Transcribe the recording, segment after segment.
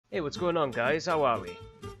Hey, what's going on, guys? How are we?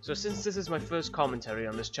 So since this is my first commentary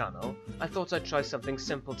on this channel, I thought I'd try something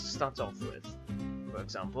simple to start off with. For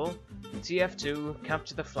example, TF2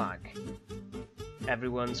 Capture the Flag.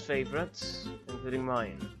 Everyone's favourite, including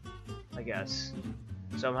mine, I guess.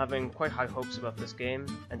 So I'm having quite high hopes about this game,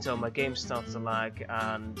 until my game starts to lag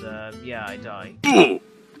and, yeah, I die.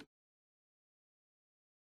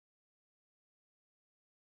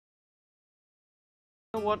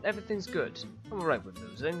 You know what, everything's good. I'm alright with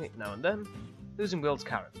losing, now and then. Losing builds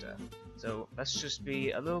character. So let's just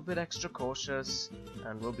be a little bit extra cautious,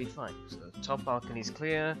 and we'll be fine. So the top balcony's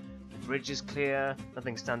clear, the bridge is clear,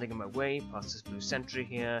 nothing standing in my way, past this blue sentry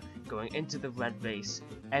here, going into the red base,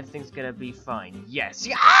 everything's gonna be fine. Yes!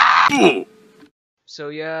 Yeah! So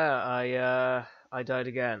yeah, I died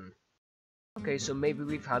again. Okay, so maybe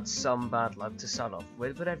we've had some bad luck to start off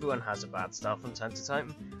with, but everyone has a bad start from time to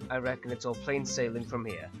time. I reckon it's all plain sailing from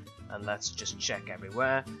here. And let's just check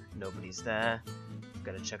everywhere. Nobody's there.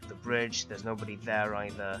 Gotta check the bridge. There's nobody there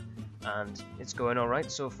either. And it's going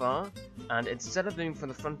alright so far. And instead of aiming for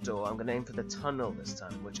the front door, I'm gonna aim for the tunnel this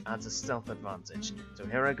time, which adds a stealth advantage. So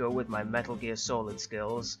here I go with my Metal Gear Solid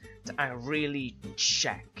skills to really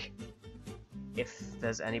check if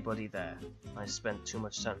there's anybody there. I spent too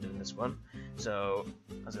much time doing this one. So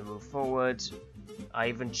as I move forward, I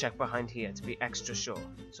even check behind here to be extra sure.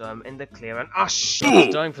 So I'm in the clear and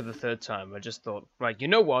after dying for the third time, I just thought, right, you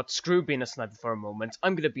know what? Screw being a sniper for a moment.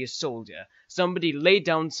 I'm gonna be a soldier. Somebody lay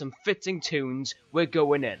down some fitting tunes. We're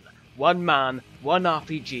going in. One man, one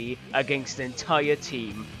RPG against the entire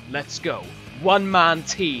team. Let's go. One man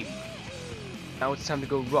team. Now it's time to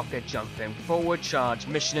go rocket jumping, forward charge,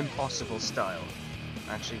 Mission Impossible style.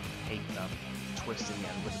 I actually hate that twist in the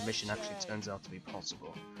end, where the mission actually turns out to be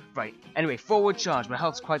possible. Right, anyway, forward charge, my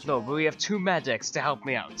health's quite low, but we have two medics to help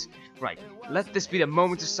me out. Right, let this be the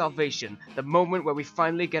moment of salvation, the moment where we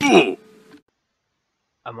finally get... Am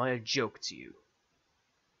I a joke to you?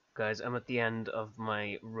 Guys, I'm at the end of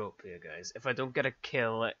my rope here, guys. If I don't get a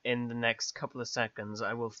kill in the next couple of seconds,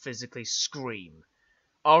 I will physically scream.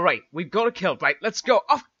 Alright, we've got a kill, right, let's go!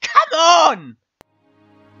 Oh, come on!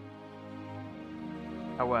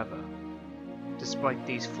 However, despite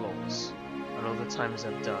these flaws, and all the times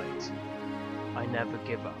I've died, I never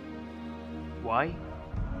give up. Why?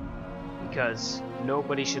 Because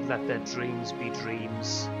nobody should let their dreams be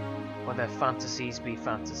dreams, or their fantasies be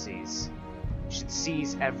fantasies. They should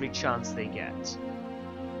seize every chance they get.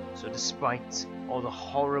 So despite all the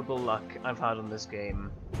horrible luck I've had on this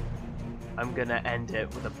game, I'm gonna end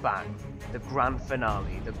it with a bang. The grand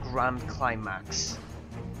finale, the grand climax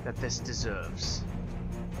that this deserves.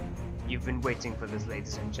 You've been waiting for this,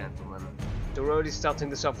 ladies and gentlemen. So we're already starting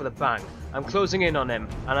this off with a bang. I'm closing in on him,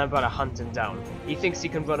 and I'm about to hunt him down. He thinks he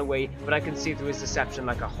can run away, but I can see through his deception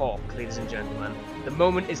like a hawk, ladies and gentlemen. The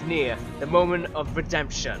moment is near, the moment of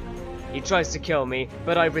redemption. He tries to kill me,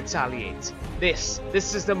 but I retaliate. This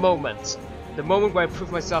is the moment. The moment where I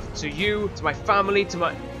prove myself to you, to my family, to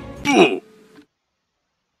my...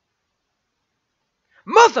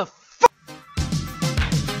 Mother